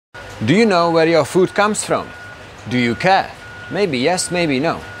Do you know where your food comes from? Do you care? Maybe yes, maybe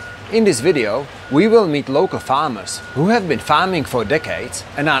no. In this video, we will meet local farmers who have been farming for decades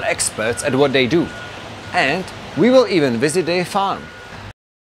and are experts at what they do. And we will even visit their farm.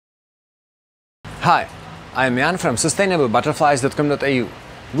 Hi, I'm Jan from sustainablebutterflies.com.au.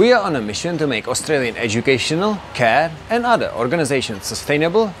 We are on a mission to make Australian educational, care and other organizations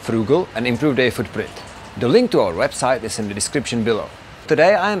sustainable, frugal and improve their footprint. The link to our website is in the description below.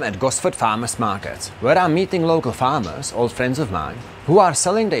 Today I am at Gosford Farmers Market, where I'm meeting local farmers, old friends of mine, who are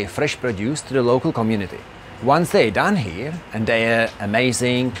selling their fresh produce to the local community. Once they're done here, and their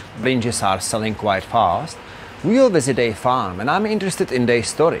amazing ranges are selling quite fast, we will visit their farm and I'm interested in their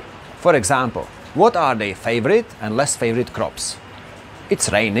story. For example, what are their favorite and less favorite crops? It's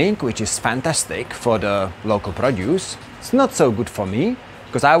raining, which is fantastic for the local produce. It's not so good for me,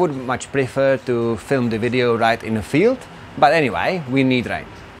 because I would much prefer to film the video right in the field. But anyway, we need rain.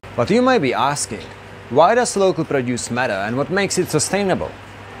 But you might be asking, why does local produce matter and what makes it sustainable?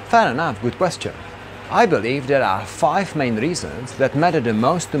 Fair enough, good question. I believe there are 5 main reasons that matter the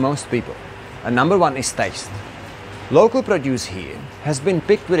most to most people. And number 1 is taste. Local produce here has been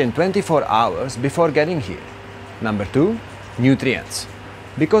picked within 24 hours before getting here. Number 2, nutrients.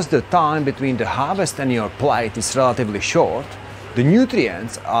 Because the time between the harvest and your plate is relatively short, the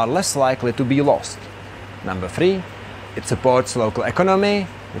nutrients are less likely to be lost. Number 3, it supports local economy,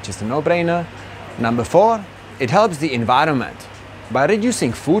 which is a no-brainer. Number 4, it helps the environment by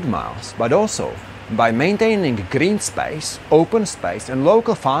reducing food miles, but also by maintaining green space, open space and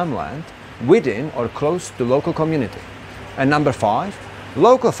local farmland within or close to local community. And number 5,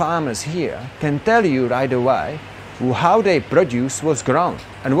 local farmers here can tell you right away how their produce was grown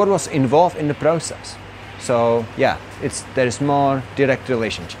and what was involved in the process. So yeah, there is more direct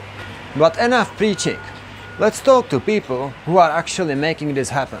relationship. But enough preaching. Let's talk to people who are actually making this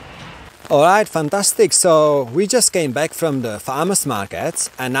happen. Alright, fantastic. So we just came back from the farmers markets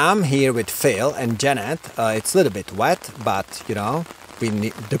and I'm here with Phil and Janet. It's a little bit wet, but you know, we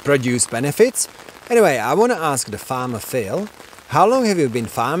need the produce benefits. Anyway, I want to ask the farmer Phil, how long have you been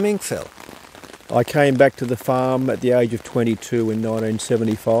farming, Phil? I came back to the farm at the age of 22 in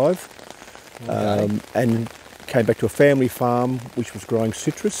 1975 and came back to a family farm which was growing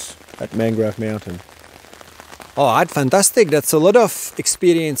citrus at Mangrove Mountain. Alright, fantastic. That's a lot of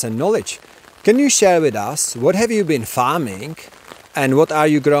experience and knowledge. Can you share with us what have you been farming and what are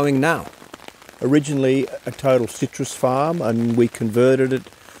you growing now? Originally a total citrus farm, and we converted it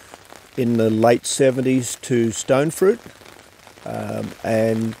in the late 70s to stone fruit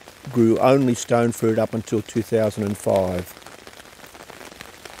and grew only stone fruit up until 2005.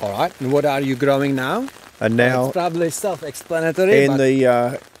 Alright, and what are you growing now? And now it's probably self-explanatory.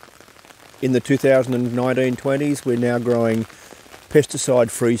 In the 2019-20s, we're now growing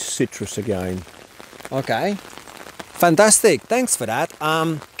pesticide-free citrus again. Okay, fantastic. Thanks for that.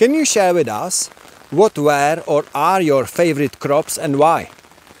 Can you share with us what were or are your favorite crops and why?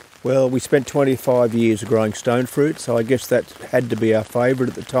 Well, we spent 25 years growing stone fruit, so I guess that had to be our favourite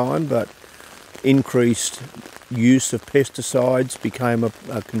at the time, but increased use of pesticides became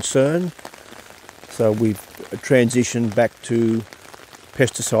a concern. So we've transitioned back to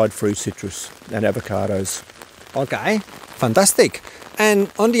pesticide-free citrus and avocados. Okay, fantastic.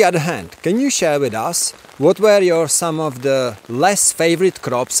 And on the other hand, can you share with us what were some of the less favorite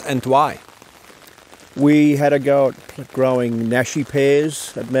crops and why? We had a go at growing nashi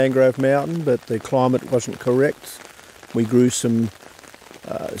pears at Mangrove Mountain, but the climate wasn't correct. We grew some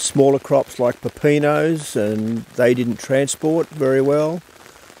smaller crops like pepinos, and they didn't transport very well.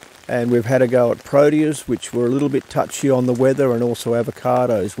 And we've had a go at proteas, which were a little bit touchy on the weather, and also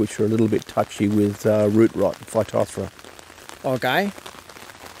avocados, which were a little bit touchy with root rot, Phytophthora. Okay,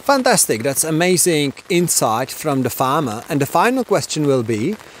 fantastic. That's amazing insight from the farmer. And the final question will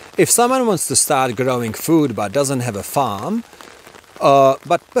be, if someone wants to start growing food but doesn't have a farm,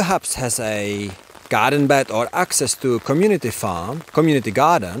 but perhaps has a garden bed or access to a community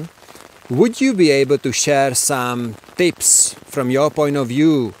garden, would you be able to share some tips from your point of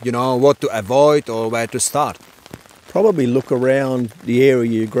view, you know, what to avoid or where to start? Probably look around the area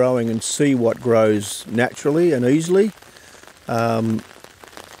you're growing and see what grows naturally and easily.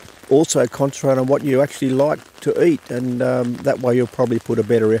 Also concentrate on what you actually like to eat, and that way you'll probably put a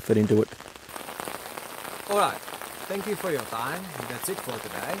better effort into it. Alright, thank you for your time. That's it for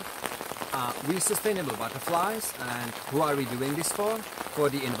today. We're Sustainable Butterflies, and who are we doing this for? For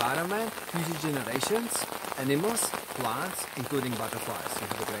the environment, future generations, animals, plants, including butterflies. You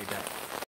have a great day.